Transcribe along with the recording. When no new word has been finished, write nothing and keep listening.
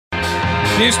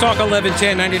News Talk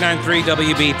 1110 99.3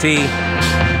 WBT.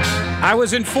 I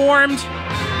was informed.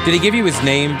 Did he give you his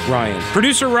name? Ryan.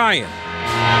 Producer Ryan.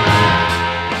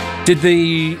 Did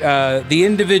the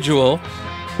individual,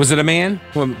 was it a man?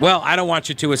 Well, I don't want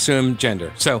you to assume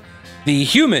gender. So the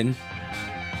human,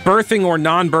 birthing or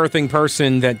non-birthing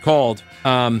person that called,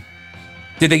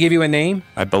 did they give you a name?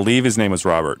 I believe his name was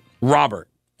Robert. Robert.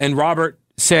 And Robert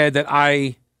said that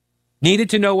I needed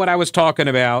to know what I was talking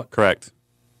about. Correct.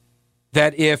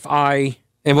 That if I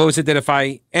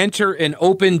enter an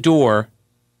open door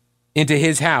into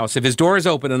his house, if his door is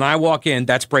open and I walk in,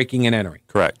 that's breaking and entering.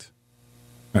 Correct.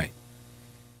 Right.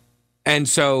 And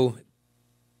so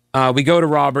we go to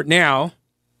Robert now.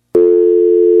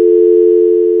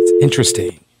 It's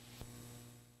interesting.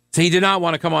 So he did not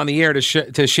want to come on the air to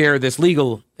share this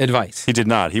legal advice. He did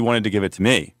not. He wanted to give it to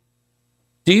me.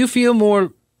 Do you feel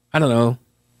more, I don't know,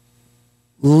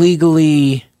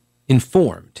 legally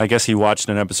informed? I guess he watched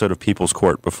an episode of People's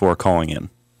Court before calling in.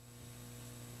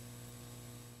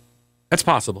 That's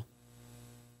possible.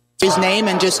 His name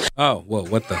and just... Oh, whoa,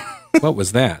 what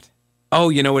was that? Oh,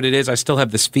 you know what it is? I still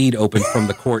have this feed open from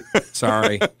the court.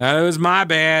 Sorry. That was my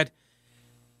bad.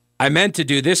 I meant to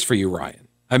do this for you, Ryan.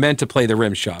 I meant to play the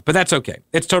rim shot, but that's okay.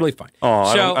 It's totally fine.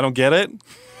 Oh, so, I don't get it.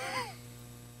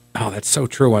 Oh, that's so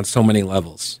true on so many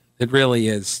levels. It really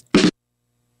is. Oh,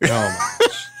 my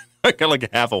gosh. I got like a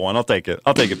half of one. I'll take it.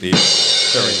 Pete.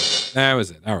 Sorry. That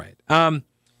was it. All right. That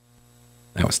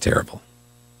was terrible.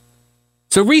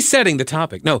 So resetting the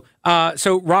topic. No.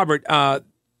 So Robert, I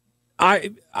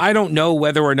don't know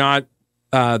whether or not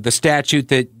the statute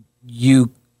that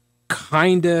you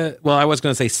I was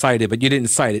going to say cited, but you didn't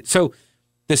cite it. So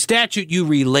the statute you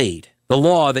relayed, the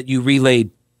law that you relayed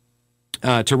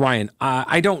to Ryan,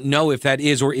 I don't know if that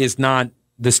is or is not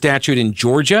the statute in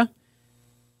Georgia.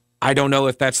 I don't know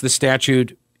if that's the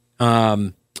statute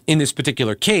in this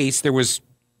particular case. It was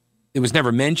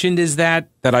never mentioned as that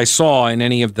I saw in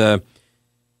any of the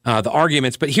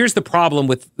arguments. But here's the problem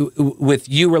with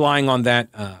you relying on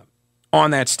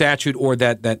that statute or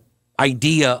that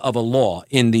idea of a law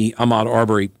in the Ahmaud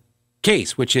Arbery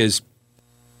case, which is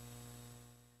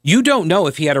you don't know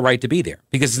if he had a right to be there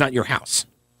because it's not your house.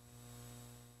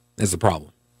 That's the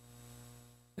problem.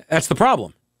 That's the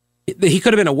problem. He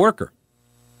could have been a worker.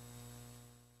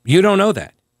 You don't know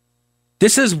that.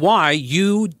 This is why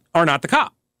you are not the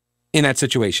cop in that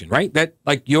situation, right? That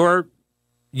like you're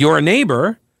a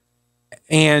neighbor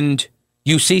and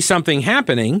you see something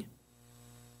happening,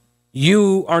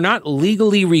 you are not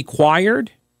legally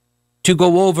required to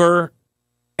go over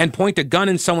and point a gun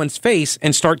in someone's face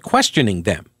and start questioning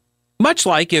them. Much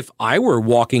like if I were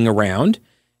walking around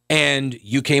and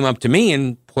you came up to me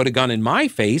and put a gun in my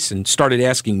face and started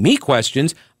asking me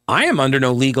questions, I am under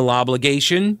no legal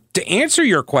obligation to answer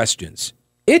your questions.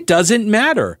 It doesn't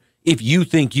matter if you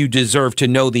think you deserve to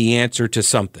know the answer to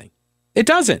something. It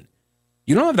doesn't.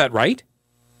 You don't have that right.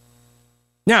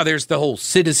 Now, there's the whole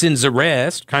citizen's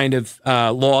arrest kind of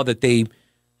law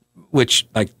which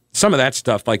like some of that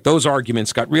stuff, like those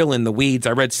arguments got real in the weeds.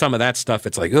 I read some of that stuff.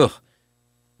 It's like, ugh,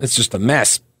 it's just a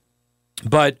mess.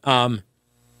 But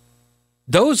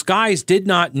those guys did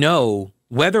not know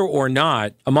whether or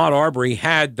not Ahmaud Arbery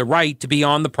had the right to be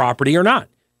on the property or not.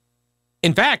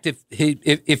 In fact, if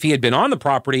he had been on the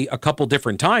property a couple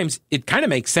different times, it kind of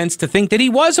makes sense to think that he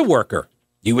was a worker.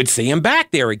 You would see him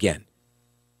back there again.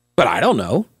 But I don't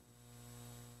know.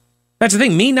 That's the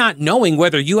thing. Me not knowing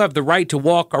whether you have the right to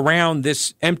walk around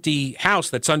this empty house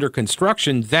that's under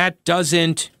construction, that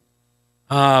doesn't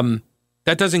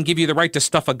give you the right to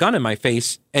stuff a gun in my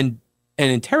face and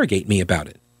interrogate me about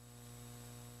it.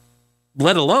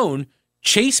 Let alone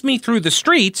chase me through the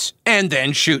streets and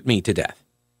then shoot me to death.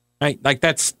 Right? Like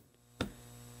that's...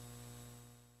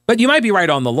 But you might be right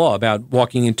on the law about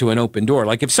walking into an open door.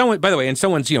 Like if someone, by the way, in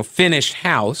someone's, finished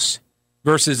house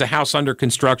versus a house under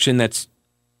construction that's,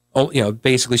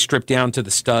 basically stripped down to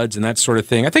the studs and that sort of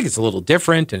thing, I think it's a little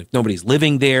different. And if nobody's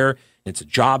living there, and it's a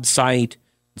job site,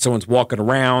 and someone's walking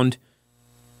around,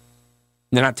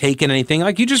 and they're not taking anything,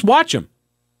 like you just watch them.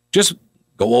 Just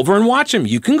go over and watch him.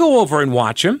 You can go over and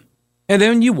watch him, and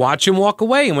then you watch him walk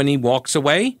away. And when he walks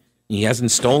away, he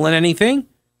hasn't stolen anything.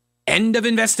 End of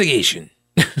investigation.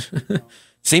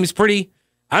 Seems pretty,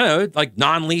 I don't know, like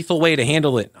non-lethal way to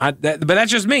handle it. But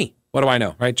that's just me. What do I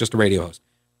know, right? Just a radio host.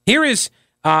 Here is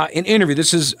an interview.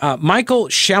 This is Michael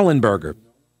Schellenberger,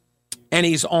 and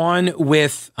he's on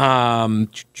with, I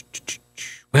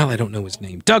don't know his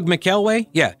name. Doug McElway?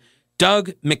 Yeah,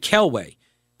 Doug McElway.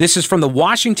 This is from the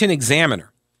Washington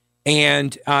Examiner,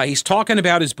 and he's talking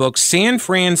about his book, San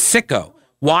Francisco,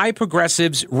 Why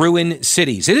Progressives Ruin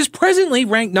Cities. It is presently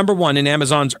ranked number 1 in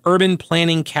Amazon's urban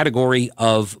planning category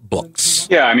of books.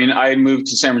 Yeah, I mean, I moved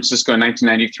to San Francisco in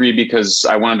 1993 because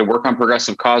I wanted to work on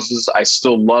progressive causes. I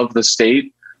still love the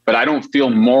state, but I don't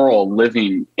feel moral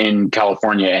living in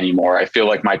California anymore. I feel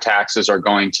like my taxes are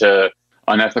going to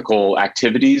unethical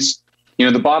activities. You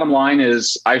know, the bottom line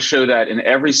is I show that in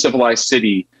every civilized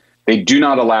city, they do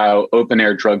not allow open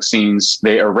air drug scenes.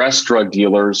 They arrest drug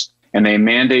dealers and they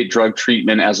mandate drug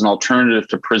treatment as an alternative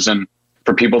to prison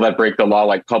for people that break the law,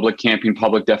 like public camping,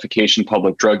 public defecation,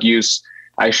 public drug use.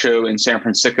 I show in San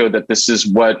Francisco that this is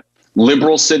what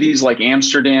liberal cities like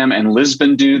Amsterdam and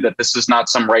Lisbon do, that this is not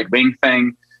some right-wing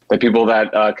thing, that people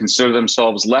that consider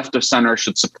themselves left of center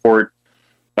should support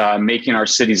making our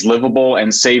cities livable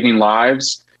and saving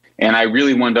lives. And I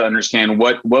really wanted to understand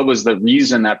what was the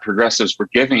reason that progressives were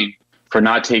giving for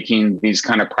not taking these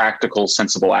kind of practical,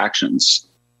 sensible actions.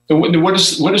 What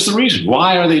is the reason?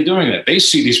 Why are they doing that? They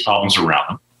see these problems around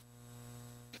them.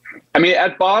 I mean,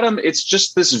 at bottom, it's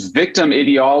just this victim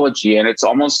ideology, and it's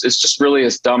just really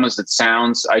as dumb as it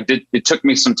sounds. It took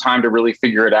me some time to really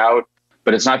figure it out,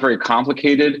 but it's not very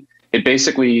complicated. It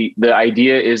basically, the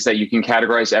idea is that you can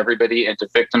categorize everybody into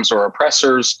victims or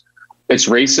oppressors. It's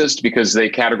racist because they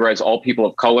categorize all people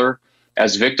of color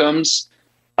as victims,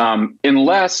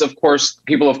 unless, of course,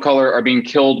 people of color are being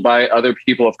killed by other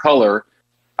people of color.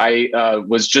 I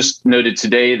was just noted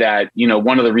today that, you know,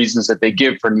 one of the reasons that they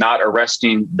give for not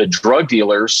arresting the drug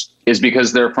dealers is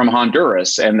because they're from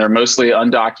Honduras and they're mostly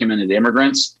undocumented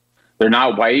immigrants. They're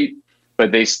not white,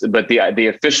 but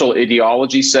the official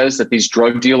ideology says that these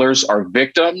drug dealers are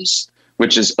victims,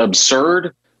 which is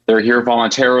absurd. They're here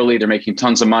voluntarily. They're making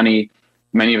tons of money.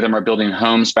 Many of them are building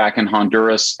homes back in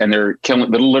Honduras, and they're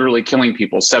literally killing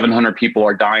people. 700 people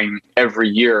are dying every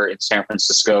year in San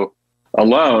Francisco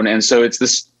alone. And so it's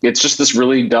just this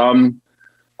really dumb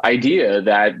idea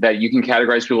that you can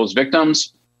categorize people as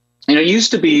victims. And it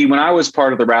used to be, when I was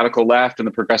part of the radical left and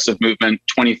the progressive movement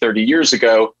 20, 30 years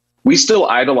ago, we still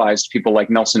idolized people like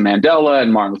Nelson Mandela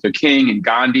and Martin Luther King and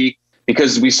Gandhi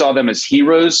because we saw them as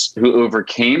heroes who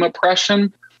overcame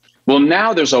oppression. Well,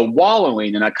 now there's a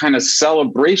wallowing and a kind of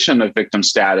celebration of victim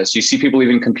status. You see people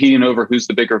even competing over who's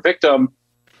the bigger victim.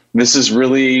 This is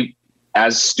really,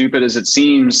 as stupid as it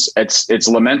seems, it's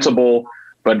lamentable,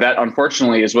 but that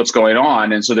unfortunately is what's going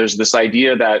on. And so there's this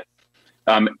idea that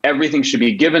everything should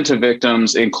be given to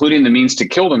victims, including the means to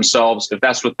kill themselves if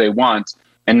that's what they want,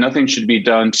 and nothing should be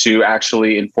done to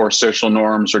actually enforce social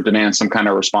norms or demand some kind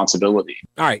of responsibility.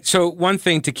 All right. So one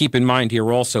thing to keep in mind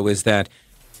here also is that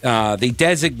the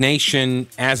designation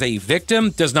as a victim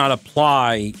does not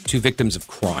apply to victims of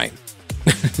crime,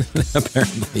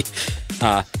 apparently.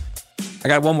 I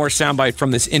got one more soundbite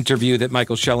from this interview that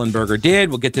Michael Schellenberger did.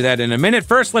 We'll get to that in a minute.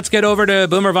 First, let's get over to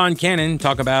Boomer Von Cannon,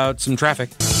 talk about some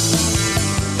traffic.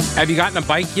 Have you gotten a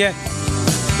bike yet?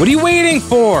 What are you waiting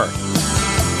for?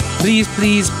 Please,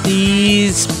 please,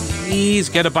 please, please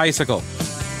get a bicycle.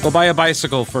 Go buy a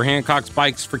bicycle for Hancock's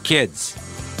Bikes for Kids.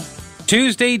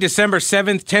 Tuesday, December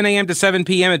 7th, 10 a.m. to 7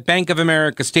 p.m. at Bank of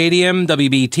America Stadium,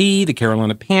 WBT, the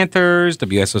Carolina Panthers,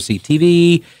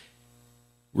 WSOC-TV.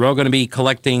 We're all going to be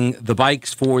collecting the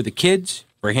bikes for the kids,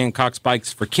 for Hancock's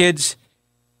Bikes for Kids.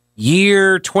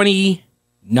 Year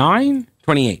 29?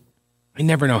 28. I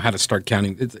never know how to start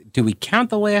counting. Do we count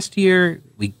the last year?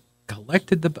 We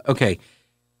collected the... Okay.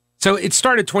 So it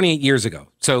started 28 years ago.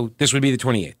 So this would be the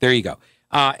 28th. There you go.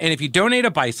 And if you donate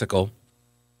a bicycle,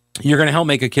 you're going to help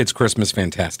make a kid's Christmas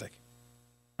fantastic.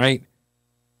 Right?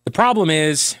 The problem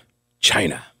is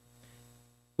China.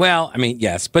 Well, I mean,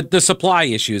 yes, but the supply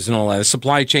issues and all that,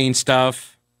 supply chain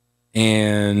stuff.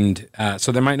 And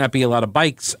so there might not be a lot of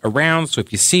bikes around. So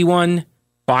if you see one,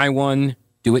 buy one,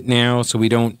 do it now so we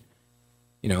don't,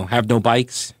 have no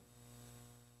bikes.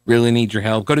 Really need your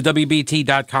help. Go to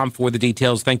WBT.com for the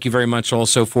details. Thank you very much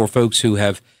also for folks who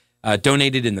have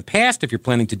donated in the past. If you're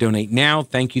planning to donate now,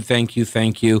 thank you, thank you,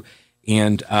 thank you.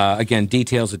 And again,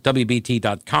 details at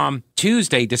WBT.com.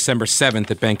 Tuesday, December 7th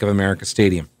at Bank of America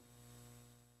Stadium.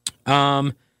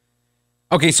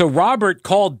 Okay, so Robert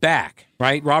called back,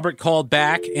 right? Robert called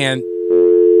back and...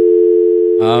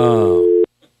 Oh,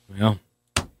 well.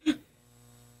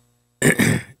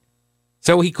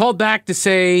 So he called back to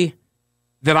say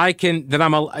that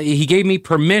he gave me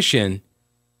permission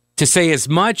to say as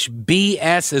much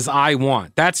BS as I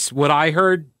want. That's what I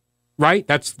heard, right?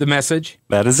 That's the message.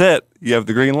 That is it. You have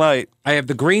the green light. I have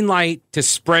the green light to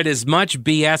spread as much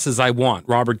BS as I want.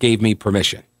 Robert gave me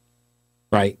permission,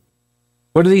 right?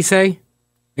 What did he say?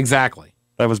 Exactly.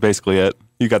 That was basically it.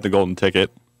 You got the golden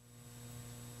ticket.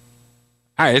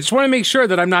 All right, I just want to make sure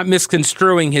that I'm not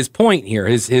misconstruing his point here,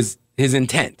 his his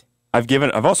intent.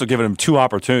 I've also given him 2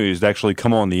 opportunities to actually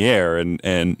come on the air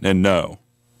and no.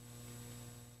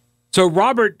 So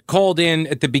Robert called in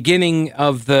at the beginning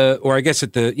of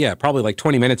probably like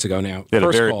 20 minutes ago now. At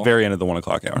First the call. very end of the 1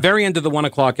 o'clock hour. Very end of the 1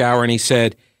 o'clock hour, and he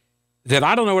said that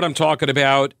I don't know what I'm talking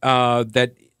about.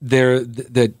 That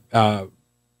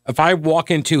if I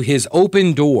walk into his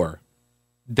open door,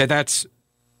 that's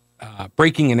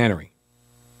breaking and entering.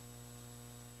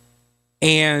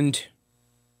 And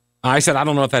I said, I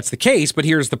don't know if that's the case, but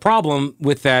here's the problem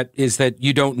with that is that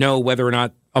you don't know whether or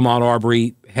not Ahmaud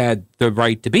Arbery had the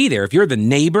right to be there. If you're the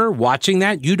neighbor watching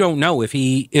that, you don't know if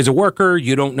he is a worker.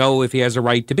 You don't know if he has a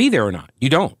right to be there or not. You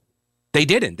don't. They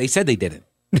didn't. They said they didn't.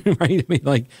 Right? I mean,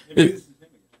 like,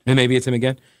 maybe it's him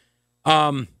again.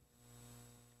 But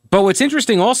what's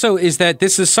interesting also is that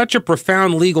this is such a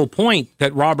profound legal point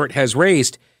that Robert has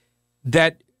raised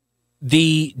that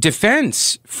the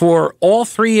defense for all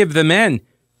 3 of the men,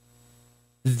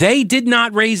 they did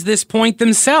not raise this point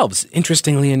themselves,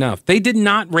 interestingly enough. They did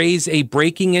not raise a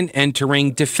breaking and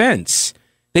entering defense.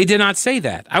 They did not say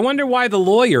that. I wonder why the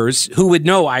lawyers who would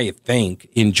know, I think,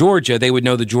 in Georgia, they would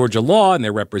know the Georgia law and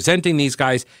they're representing these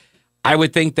guys. I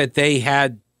would think that they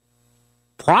had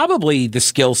probably the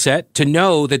skill set to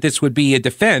know that this would be a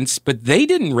defense, but they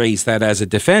didn't raise that as a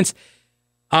defense.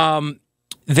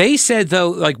 They said, though,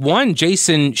 like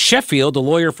Jason Sheffield, a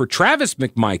lawyer for Travis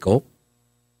McMichael,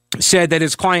 said that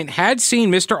his client had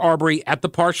seen Mr. Arbery at the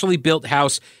partially built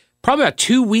house probably about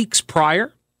 2 weeks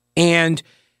prior, and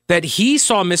that he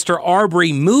saw Mr.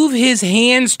 Arbery move his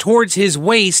hands towards his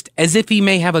waist as if he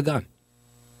may have a gun.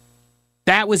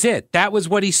 That was it. That was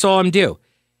what he saw him do.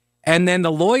 And then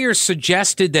the lawyer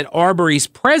suggested that Arbery's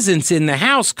presence in the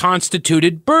house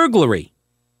constituted burglary.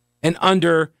 And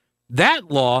under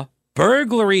that law,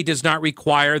 burglary does not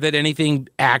require that anything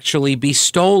actually be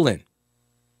stolen.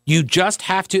 You just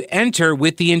have to enter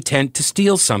with the intent to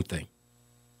steal something.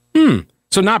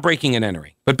 So not breaking and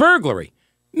entering, but burglary.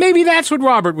 Maybe that's what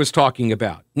Robert was talking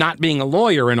about, not being a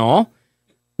lawyer and all.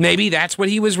 Maybe that's what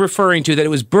he was referring to, that it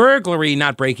was burglary,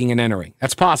 not breaking and entering.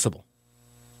 That's possible.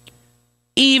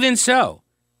 Even so,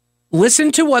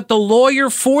 listen to what the lawyer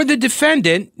for the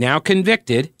defendant, now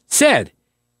convicted, said.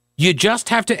 You just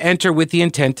have to enter with the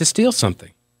intent to steal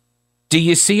something. Do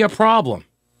you see a problem?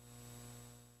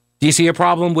 Do you see a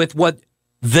problem with what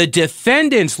the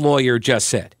defendant's lawyer just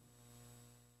said?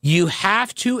 You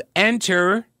have to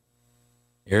enter,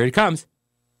 here it comes,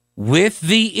 with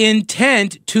the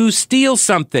intent to steal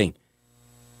something.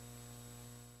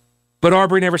 But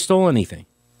Arbery never stole anything.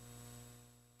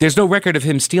 There's no record of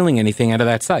him stealing anything out of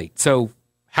that site. So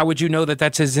how would you know that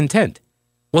that's his intent?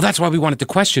 Well, that's why we wanted to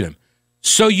question him.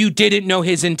 So you didn't know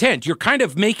his intent. You're kind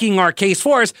of making our case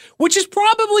for us, which is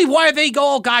probably why they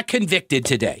all got convicted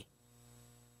today.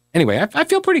 Anyway, I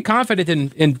feel pretty confident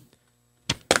in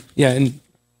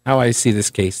how I see this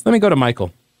case. Let me go to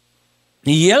Michael.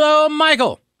 Hello,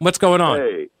 Michael. What's going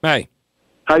on? Hey.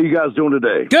 How you guys doing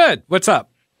today? Good. What's up?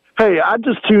 Hey, I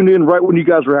just tuned in right when you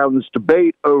guys were having this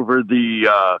debate over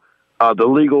the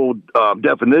legal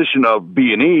definition of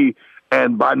B&E,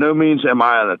 and by no means am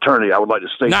I an attorney. I would like to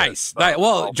state nice.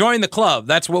 Well, join the club.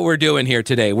 That's what we're doing here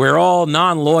today. We're all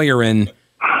non-lawyering.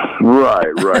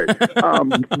 Right.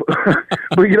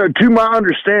 But, to my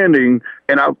understanding,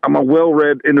 and I'm a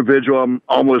well-read individual, I'm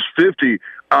almost 50,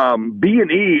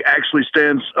 B&E actually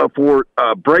stands for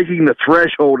breaking the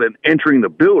threshold and entering the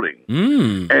building.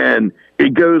 And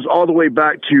it goes all the way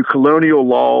back to colonial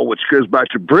law, which goes back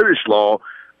to British law.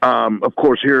 Of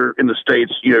course, here in the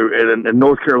States, in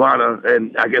North Carolina,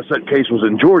 and I guess that case was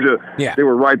in Georgia, They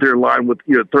were right there in line with,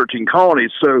 13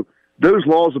 colonies. So those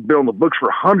laws have been on the books for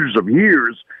hundreds of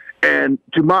years. And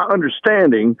to my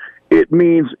understanding, it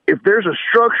means if there's a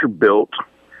structure built,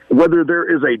 whether there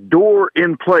is a door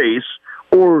in place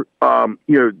or,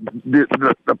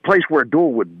 the place where a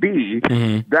door would be,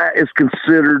 that is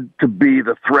considered to be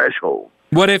the threshold.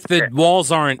 What if the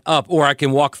walls aren't up, or I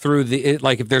can walk through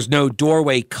if there's no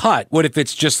doorway cut? What if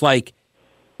it's just like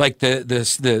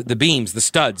the beams, the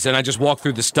studs, and I just walk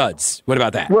through the studs? What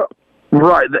about that? Well,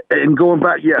 right, and going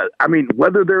back, I mean,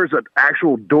 whether there's an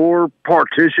actual door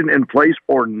partition in place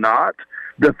or not,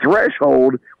 the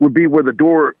threshold would be where the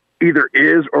door either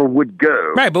is or would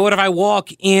go. Right, but what if I walk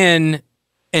in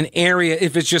an area,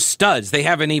 if it's just studs? They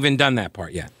haven't even done that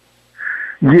part yet.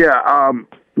 Yeah,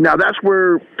 now that's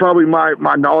where probably my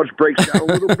knowledge breaks down a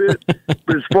little bit.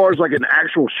 But as far as like an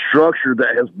actual structure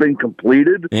that has been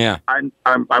completed,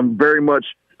 I'm very much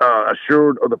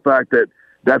assured of the fact that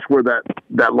that's where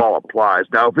that law applies.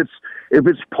 Now, if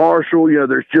it's partial,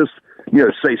 there's just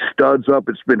say studs up,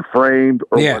 it's been framed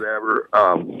or whatever,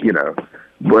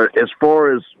 But as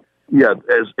far as yeah,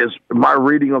 as my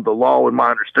reading of the law and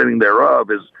my understanding thereof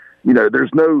is, there's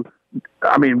no,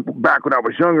 I mean, back when I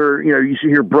was younger, you used to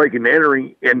hear breaking and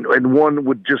entering, and one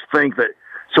would just think that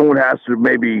someone has to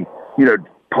maybe,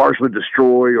 partially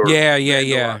destroy or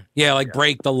like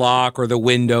break the lock or the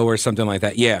window or something like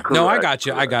that. Yeah. Correct, no, I got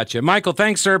you. I got you. Michael,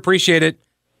 thanks, sir. Appreciate it.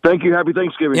 Thank you. Happy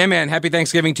Thanksgiving. Yeah, man. Happy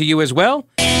Thanksgiving to you as well.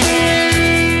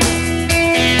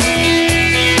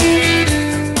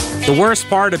 The worst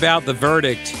part about the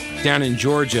verdict down in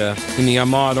Georgia in the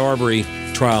Ahmaud Arbery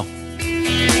trial.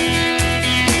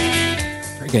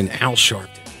 Friggin' Al Sharpton.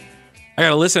 I got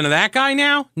to listen to that guy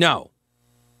now? No.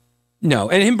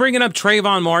 And him bringing up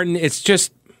Trayvon Martin, it's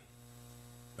just,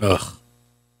 ugh.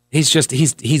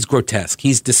 He's grotesque.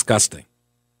 He's disgusting.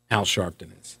 Al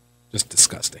Sharpton is just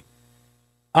disgusting.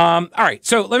 All right,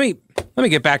 so let me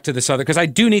get back to this other, because I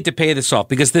do need to pay this off,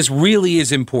 because this really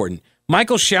is important.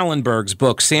 Michael Schellenberg's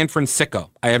book, San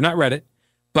Francisco. I have not read it,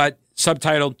 but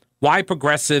subtitled, Why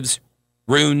Progressives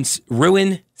Ruin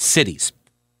Cities.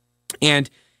 And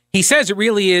he says it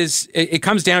really is, it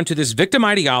comes down to this victim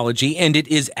ideology, and it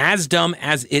is as dumb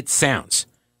as it sounds.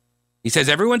 He says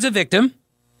everyone's a victim,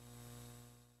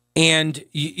 and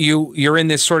you're in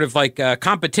this sort of like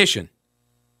competition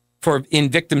in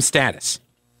victim status.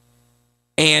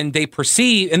 And they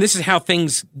perceive, and this is how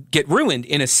things get ruined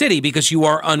in a city, because you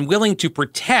are unwilling to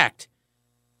protect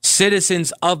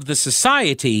citizens of the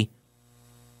society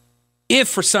if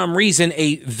for some reason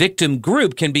a victim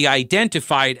group can be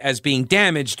identified as being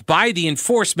damaged by the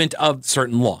enforcement of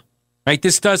certain law. Right?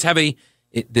 This does have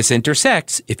this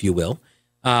intersects, if you will,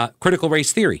 critical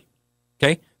race theory.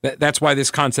 Okay? That's why this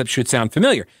concept should sound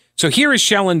familiar. So here is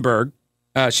Michael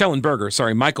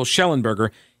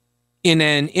Schellenberger, in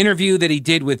an interview that he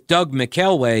did with Doug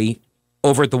McElway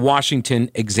over at the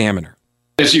Washington Examiner.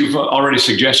 As you've already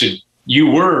suggested, you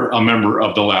were a member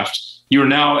of the left. You are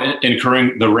now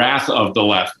incurring the wrath of the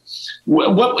left.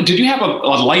 What did you have a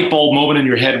light bulb moment in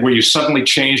your head where you suddenly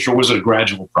changed, or was it a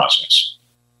gradual process?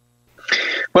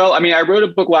 Well, I mean, I wrote a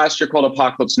book last year called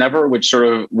Apocalypse Never, which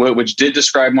did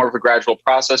describe more of a gradual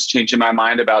process, changing my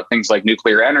mind about things like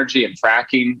nuclear energy and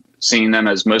fracking, seeing them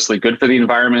as mostly good for the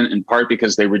environment, in part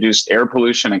because they reduced air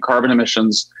pollution and carbon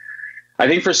emissions. I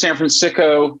think for San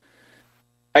Francisco,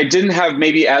 I didn't have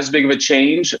maybe as big of a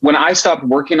change. When I stopped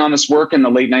working on this work in the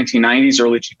late 1990s,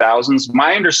 early 2000s,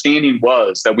 my understanding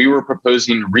was that we were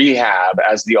proposing rehab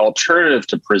as the alternative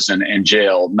to prison and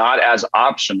jail, not as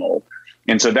optional.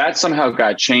 And so that somehow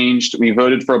got changed. We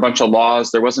voted for a bunch of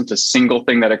laws. There wasn't a single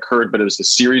thing that occurred, but it was a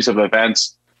series of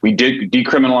events. We did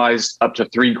decriminalize up to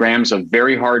 3 grams of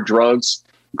very hard drugs,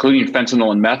 including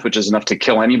fentanyl and meth, which is enough to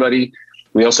kill anybody.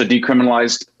 We also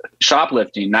decriminalized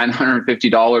shoplifting,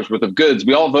 $950 worth of goods.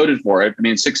 We all voted for it. I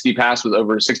mean, 60 passed with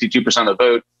over 62% of the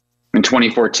vote in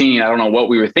 2014. I don't know what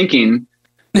we were thinking.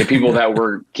 The people that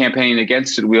were campaigning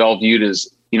against it, we all viewed as,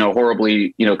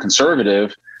 horribly,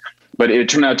 conservative. But it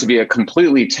turned out to be a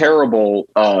completely terrible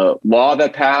law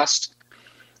that passed.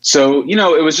 So,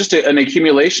 it was just an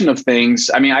accumulation of things.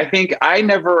 I mean, I think I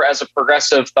never, as a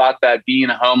progressive, thought that being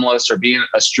homeless or being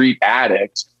a street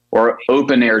addict or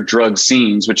open air drug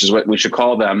scenes, which is what we should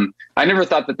call them, I never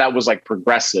thought that was like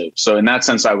progressive. So in that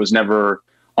sense, I was never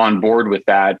on board with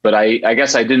that. But I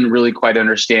guess I didn't really quite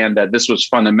understand that this was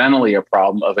fundamentally a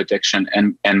problem of addiction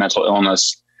and mental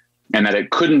illness, and that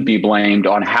it couldn't be blamed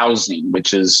on housing,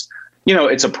 which is,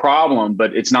 it's a problem,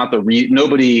 but it's not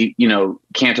nobody,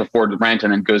 can't afford rent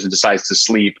and then goes and decides to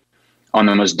sleep on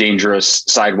the most dangerous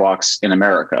sidewalks in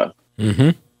America.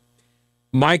 Mm-hmm.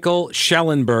 Michael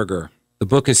Schellenberger. The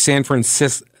book is San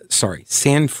Francisco,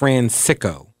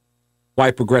 Why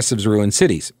Progressives Ruin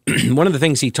Cities. One of the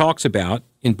things he talks about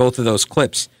in both of those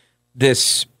clips,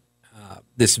 this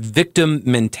victim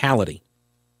mentality,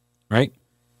 right?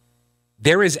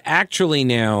 There is actually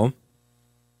now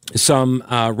some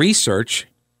research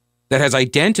that has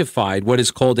identified what is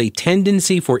called a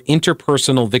tendency for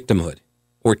interpersonal victimhood,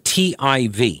 or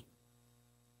TIV.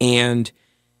 And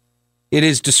it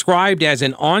is described as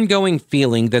an ongoing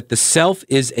feeling that the self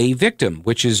is a victim,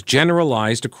 which is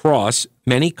generalized across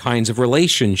many kinds of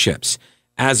relationships.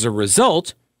 As a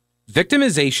result,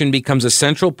 victimization becomes a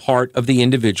central part of the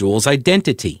individual's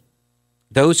identity.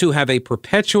 Those who have a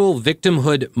perpetual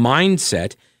victimhood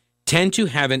mindset tend to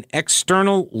have an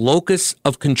external locus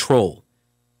of control.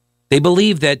 They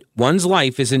believe that one's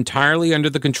life is entirely under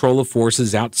the control of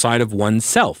forces outside of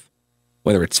oneself,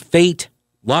 whether it's fate,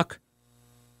 luck,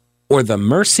 or the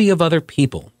mercy of other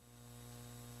people.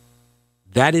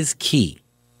 That is key.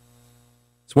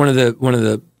 It's one of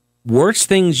the worst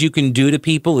things you can do to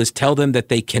people is tell them that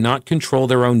they cannot control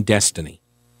their own destiny,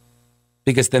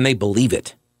 because then they believe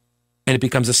it. and it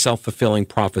becomes a self-fulfilling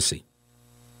prophecy.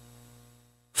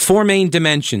 4 main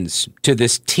dimensions to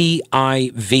this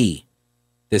TIV,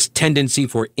 this tendency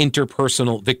for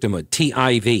interpersonal victimhood,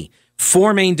 TIV.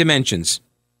 4 main dimensions.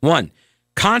 1,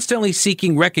 constantly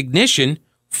seeking recognition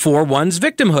for one's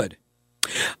victimhood.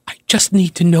 I just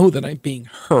need to know that I'm being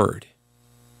heard.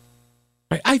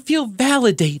 I feel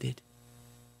validated.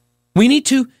 We need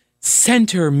to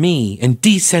center me and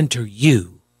decenter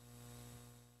you.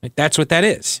 That's what that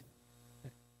is.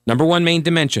 Number 1 main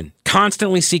dimension,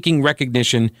 constantly seeking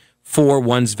recognition for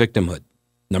one's victimhood.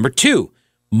 Number 2,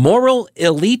 moral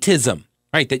elitism,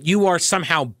 right? That you are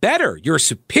somehow better, you're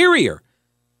superior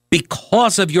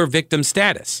because of your victim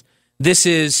status. This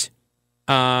is,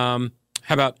 this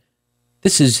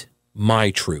is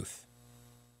my truth.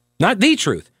 Not the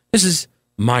truth. This is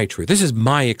my truth. This is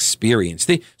my experience.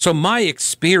 So my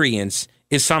experience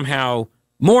is somehow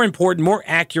more important, more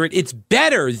accurate. It's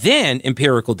better than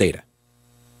empirical data.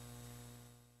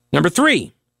 Number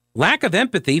 3, lack of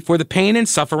empathy for the pain and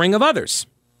suffering of others.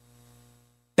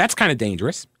 That's kind of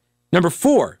dangerous. Number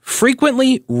 4,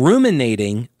 frequently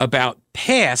ruminating about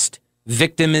past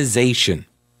victimization.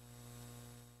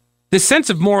 This sense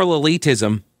of moral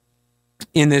elitism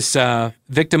in this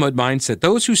victimhood mindset,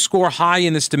 those who score high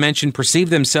in this dimension perceive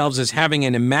themselves as having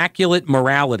an immaculate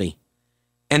morality,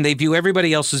 and they view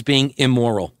everybody else as being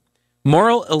immoral.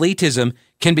 Moral elitism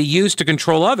can be used to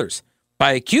control others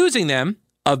by accusing them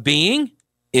of being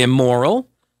immoral,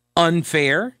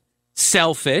 unfair,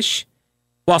 selfish,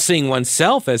 while seeing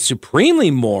oneself as supremely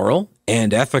moral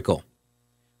and ethical.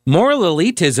 Moral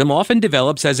elitism often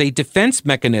develops as a defense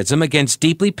mechanism against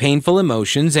deeply painful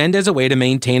emotions and as a way to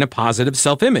maintain a positive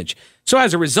self-image. So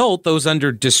as a result, those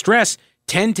under distress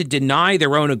tend to deny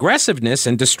their own aggressiveness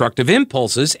and destructive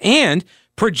impulses and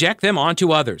project them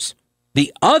onto others.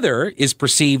 The other is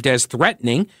perceived as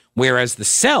threatening, whereas the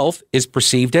self is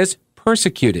perceived as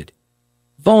persecuted,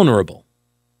 vulnerable,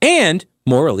 and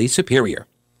morally superior.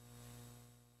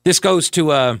 This goes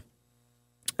to a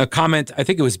comment, I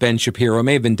think it was Ben Shapiro, it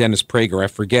may have been Dennis Prager, I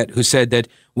forget, who said that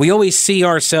we always see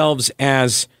ourselves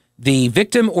as the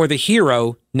victim or the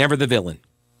hero, never the villain.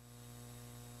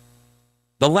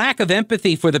 The lack of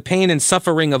empathy for the pain and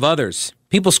suffering of others.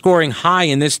 People scoring high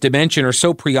in this dimension are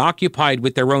so preoccupied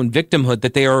with their own victimhood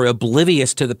that they are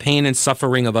oblivious to the pain and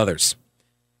suffering of others.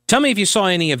 Tell me if you saw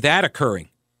any of that occurring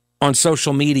on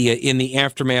social media in the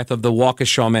aftermath of the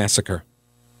Waukesha massacre.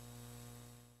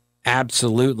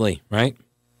 Absolutely, right?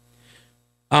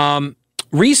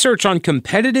 Research on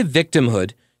competitive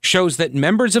victimhood shows that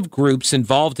members of groups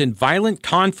involved in violent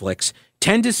conflicts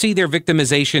tend to see their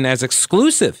victimization as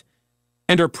exclusive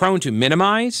and are prone to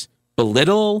minimize,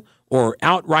 belittle, or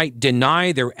outright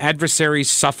deny their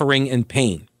adversaries' suffering and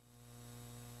pain.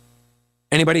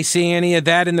 Anybody see any of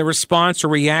that in the response or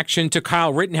reaction to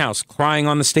Kyle Rittenhouse crying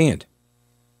on the stand?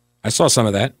 I saw some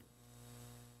of that.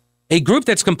 A group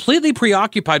that's completely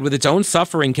preoccupied with its own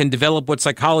suffering can develop what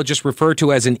psychologists refer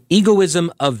to as an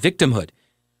egoism of victimhood,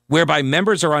 whereby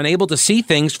members are unable to see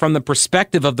things from the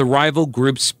perspective of the rival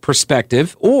group's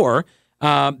perspective, or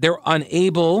they're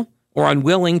unable or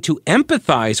unwilling to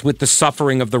empathize with the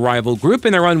suffering of the rival group,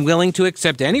 and they're unwilling to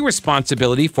accept any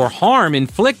responsibility for harm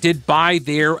inflicted by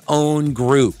their own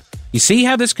group. You see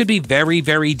how this could be very,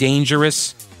 very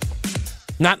dangerous?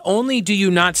 Not only do you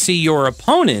not see your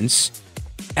opponents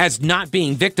as not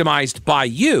being victimized by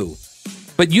you,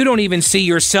 but you don't even see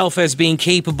yourself as being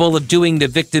capable of doing the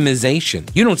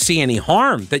victimization. You don't see any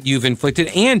harm that you've inflicted,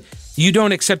 and you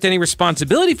don't accept any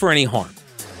responsibility for any harm.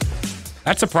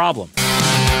 That's a problem.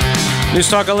 News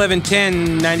Talk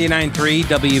 1110 99.3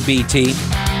 WBT.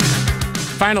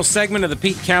 Final segment of the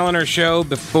Pete Kaliner Show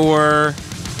before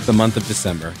the month of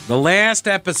December. The last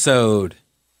episode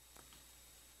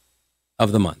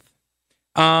of the month.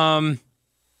 And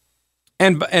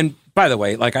by the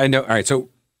way, like I know, all right, so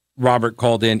Robert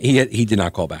called in. He did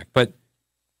not call back, but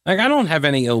like I don't have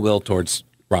any ill will towards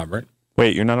Robert.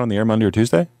 Wait, you're not on the air Monday or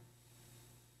Tuesday?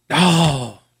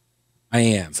 Oh, I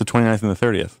am. It's the 29th and the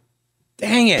 30th.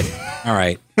 Dang it. All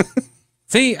right.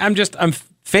 See, I'm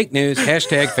fake news,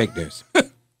 hashtag fake news.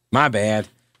 My bad.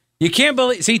 You can't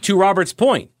believe, see, to Robert's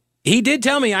point, he did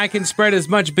tell me I can spread as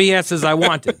much BS as I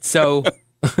wanted. So.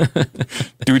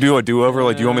 Do we do a do-over?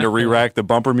 Like, do you want me to re-rack the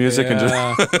bumper music and just?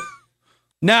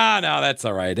 No, that's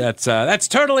all right. That's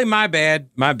totally my bad.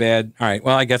 My bad. All right.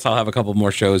 Well, I guess I'll have a couple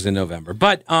more shows in November,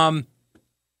 but I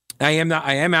am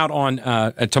out on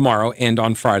tomorrow and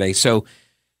on Friday, so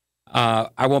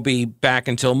I won't be back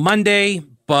until Monday.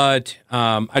 But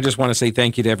I just want to say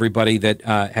thank you to everybody that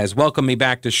has welcomed me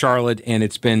back to Charlotte, and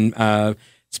it's been a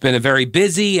very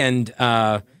busy and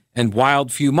and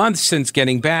wild few months since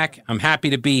getting back. I'm happy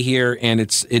to be here, and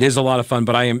it is a lot of fun.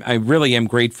 But I really am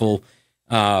grateful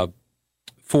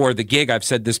for the gig. I've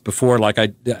said this before. Like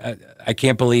I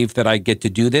can't believe that I get to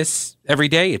do this every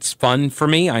day. It's fun for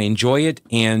me. I enjoy it,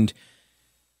 and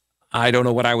I don't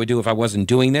know what I would do if I wasn't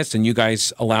doing this. And you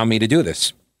guys allow me to do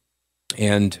this,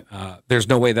 and there's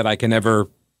no way that I can ever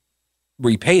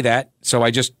repay that. So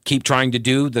I just keep trying to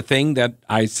do the thing that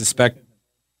I suspect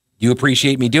you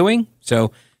appreciate me doing.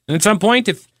 So. And at some point,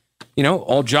 if,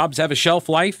 all jobs have a shelf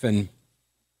life, and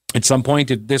at some point,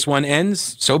 if this one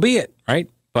ends, so be it, right?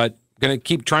 But I'm going to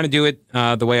keep trying to do it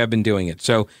the way I've been doing it.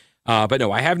 So, but no,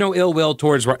 I have no ill will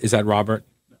towards, is that Robert?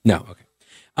 No, okay.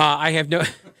 I have no,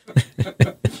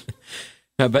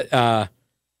 no, but,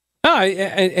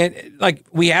 like,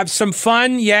 we have some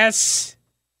fun, yes.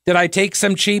 Did I take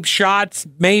some cheap shots?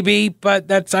 Maybe, but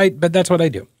that's what I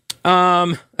do.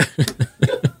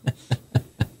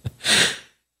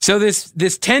 So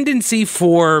this tendency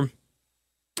for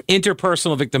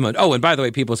interpersonal victimhood. Oh, and by the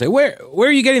way, people say, where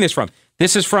are you getting this from?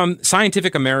 This is from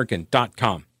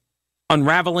scientificamerican.com.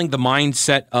 Unraveling the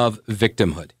Mindset of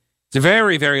Victimhood. It's a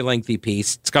very, very lengthy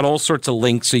piece. It's got all sorts of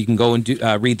links, so you can go and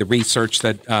read the research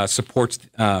that supports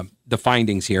the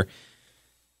findings here.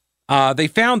 They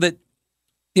found that,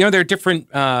 there are different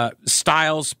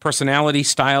styles, personality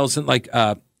styles, and like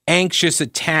anxious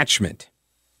attachment.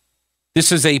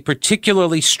 This is a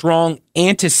particularly strong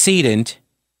antecedent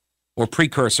or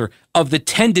precursor of the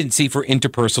tendency for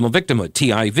interpersonal victimhood,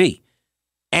 TIV.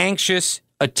 Anxious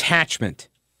attachment.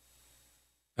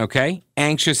 Okay?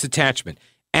 Anxious attachment.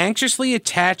 Anxiously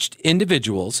attached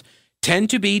individuals tend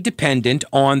to be dependent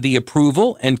on the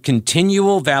approval and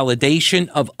continual validation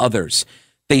of others.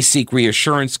 They seek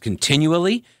reassurance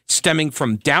continually, stemming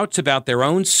from doubts about their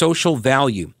own social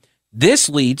value. This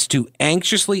leads to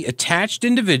anxiously attached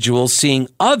individuals seeing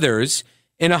others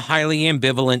in a highly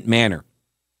ambivalent manner.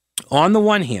 On the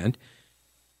one hand,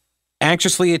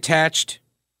 anxiously attached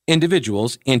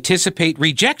individuals anticipate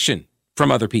rejection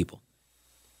from other people.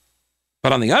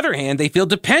 But on the other hand, they feel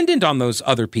dependent on those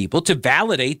other people to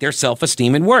validate their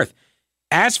self-esteem and worth.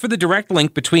 As for the direct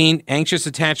link between anxious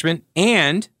attachment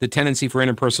and the tendency for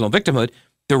interpersonal victimhood,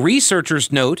 the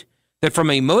researchers note that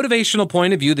from a motivational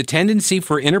point of view, the tendency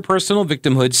for interpersonal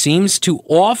victimhood seems to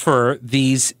offer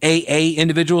these AA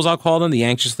individuals, I'll call them, the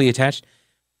anxiously attached,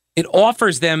 it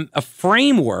offers them a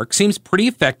framework, seems pretty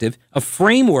effective, a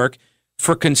framework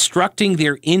for constructing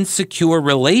their insecure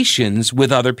relations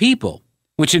with other people,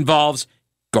 which involves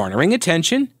garnering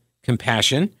attention,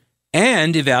 compassion,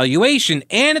 and evaluation,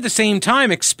 and at the same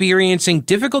time experiencing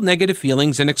difficult negative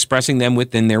feelings and expressing them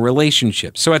within their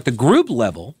relationships. So at the group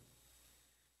level,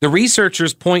 the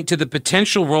researchers point to the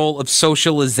potential role of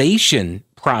socialization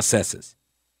processes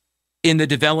in the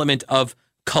development of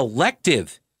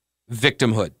collective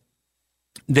victimhood.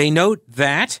 They note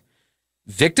that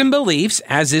victim beliefs,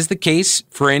 as is the case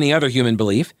for any other human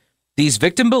belief, these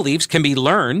victim beliefs can be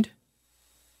learned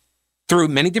through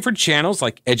many different channels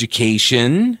like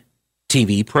education,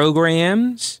 TV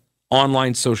programs,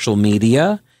 online social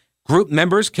media. Group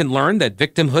members can learn that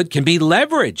victimhood can be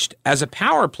leveraged as a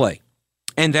power play,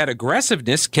 and that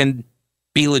aggressiveness can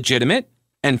be legitimate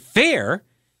and fair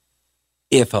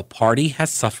if a party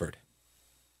has suffered.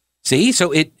 See,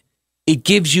 so it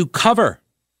gives you cover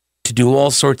to do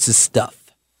all sorts of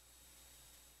stuff.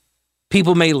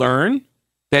 People may learn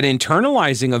that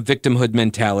internalizing a victimhood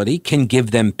mentality can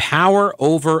give them power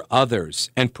over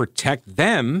others and protect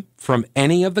them from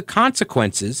any of the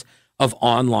consequences of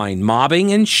online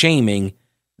mobbing and shaming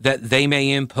that they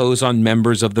may impose on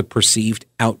members of the perceived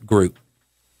outgroup.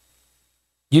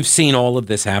 You've seen all of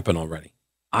this happen already.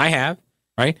 I have,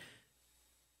 right?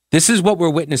 This is what we're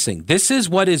witnessing. This is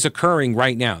what is occurring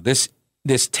right now. This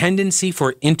tendency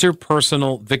for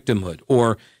interpersonal victimhood,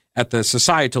 or at the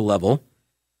societal level,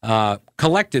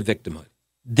 collective victimhood.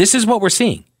 This is what we're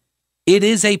seeing. It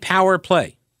is a power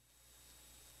play.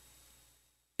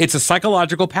 It's a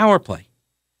psychological power play.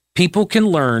 People can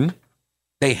learn,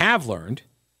 they have learned,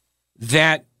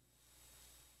 that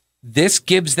this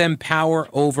gives them power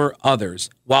over others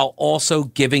while also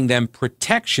giving them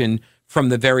protection from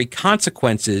the very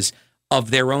consequences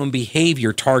of their own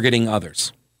behavior targeting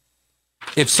others.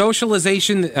 If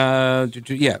socialization,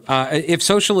 if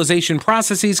socialization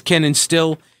processes can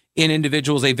instill in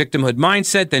individuals a victimhood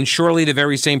mindset, then surely the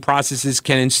very same processes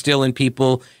can instill in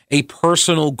people a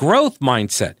personal growth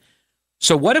mindset.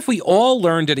 So what if we all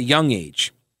learned at a young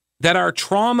age that our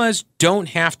traumas don't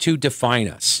have to define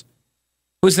us?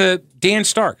 It was Dan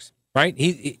Starks, right?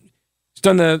 He's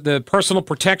done the personal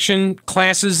protection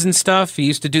classes and stuff. He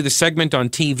used to do the segment on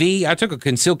TV. I took a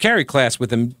concealed carry class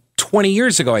with him 20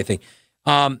 years ago, I think.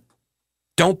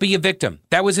 Don't be a victim.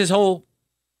 That was his whole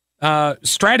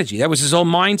strategy. That was his whole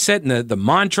mindset and the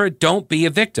mantra, don't be a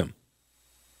victim.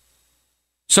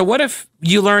 So what if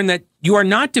you learn that you are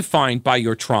not defined by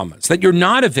your traumas, that you're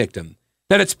not a victim,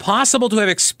 that it's possible to have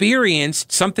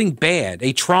experienced something bad,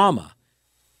 a trauma,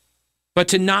 but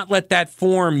to not let that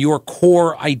form your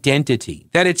core identity,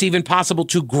 that it's even possible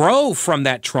to grow from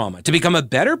that trauma, to become a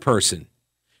better person,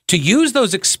 to use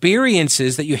those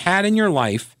experiences that you had in your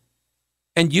life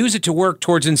and use it to work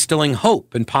towards instilling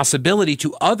hope and possibility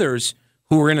to others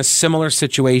who are in a similar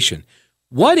situation.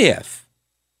 What if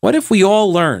we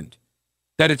all learned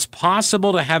that it's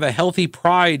possible to have a healthy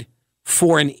pride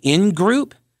for an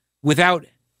in-group without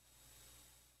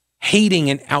hating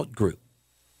an out-group?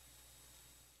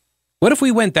 What if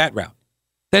we went that route?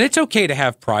 That it's okay to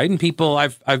have pride, and people,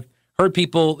 I've heard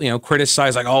people,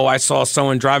 criticize, like, oh, I saw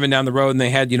someone driving down the road and they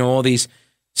had, all these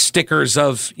stickers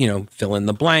of, fill in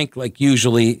the blank. Like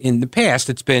usually in the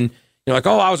past, it's been, like,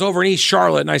 oh, I was over in East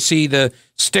Charlotte and I see the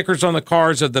stickers on the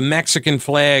cars of the Mexican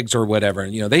flags or whatever.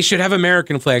 And, they should have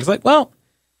American flags. Like, well,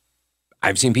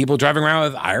 I've seen people driving around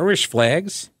with Irish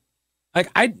flags.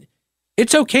 Like,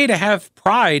 it's okay to have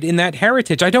pride in that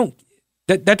heritage.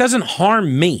 That doesn't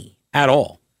harm me at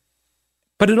all.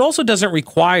 But it also doesn't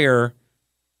require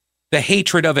the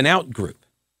hatred of an out group,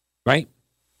 right?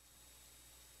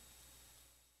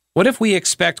 What if we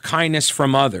expect kindness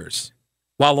from others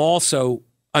while also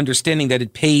understanding that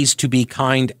it pays to be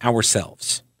kind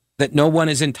ourselves? That no one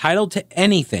is entitled to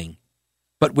anything,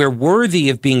 but we're worthy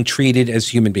of being treated as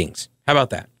human beings. How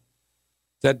about that?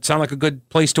 Does that sound like a good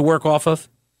place to work off of?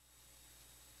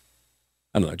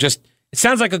 I don't know. It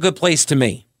sounds like a good place to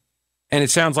me. And it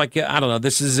sounds like, I don't know,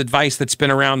 this is advice that's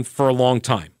been around for a long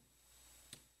time.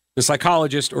 The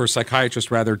psychologist, or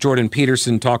psychiatrist rather, Jordan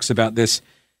Peterson, talks about this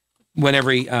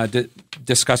whenever he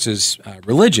discusses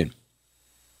religion,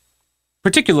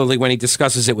 particularly when he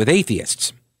discusses it with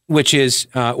atheists, which is,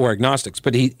 or agnostics.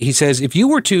 But he says, if you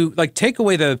were to take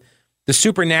away the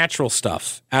supernatural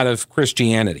stuff out of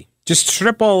Christianity, just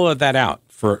strip all of that out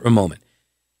for a moment.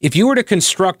 If you were to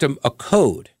construct a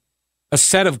code, a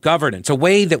set of governance, a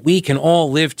way that we can all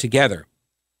live together,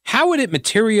 how would it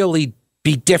materially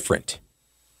be different?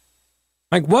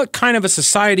 Like, what kind of a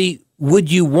society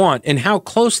would you want, and how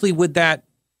closely would that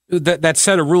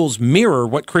set of rules mirror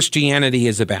what Christianity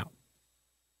is about?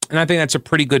 And I think that's a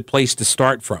pretty good place to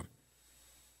start from.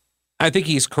 I think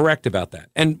he's correct about that.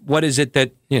 And what is it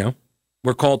that,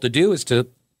 we're called to do is to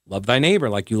love thy neighbor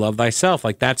like you love thyself.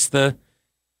 Like, that's the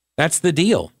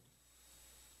deal.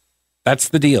 That's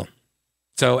the deal.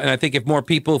 So, and I think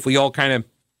if we all kind of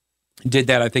did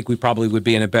that, I think we probably would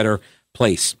be in a better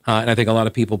place. And I think a lot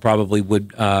of people probably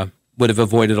would have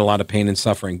avoided a lot of pain and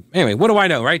suffering. Anyway, what do I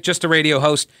know, right? Just a radio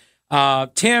host.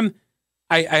 Tim,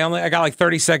 I got like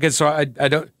 30 seconds, so I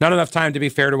don't, not enough time to be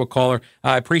fair to a caller.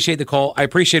 I appreciate the call. I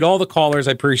appreciate all the callers.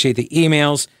 I appreciate the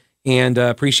emails, and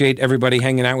appreciate everybody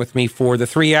hanging out with me for the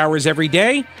 3 hours every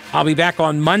day. I'll be back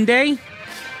on Monday.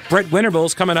 Brett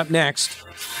Winterbill's coming up next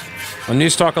on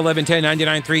News Talk 1110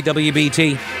 99.3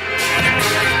 WBT.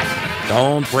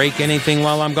 Don't break anything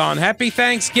while I'm gone. Happy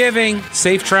Thanksgiving.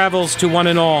 Safe travels to one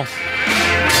and all.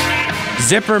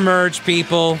 Zipper merge,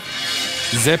 people.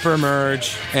 Zipper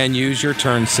merge and use your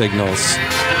turn signals.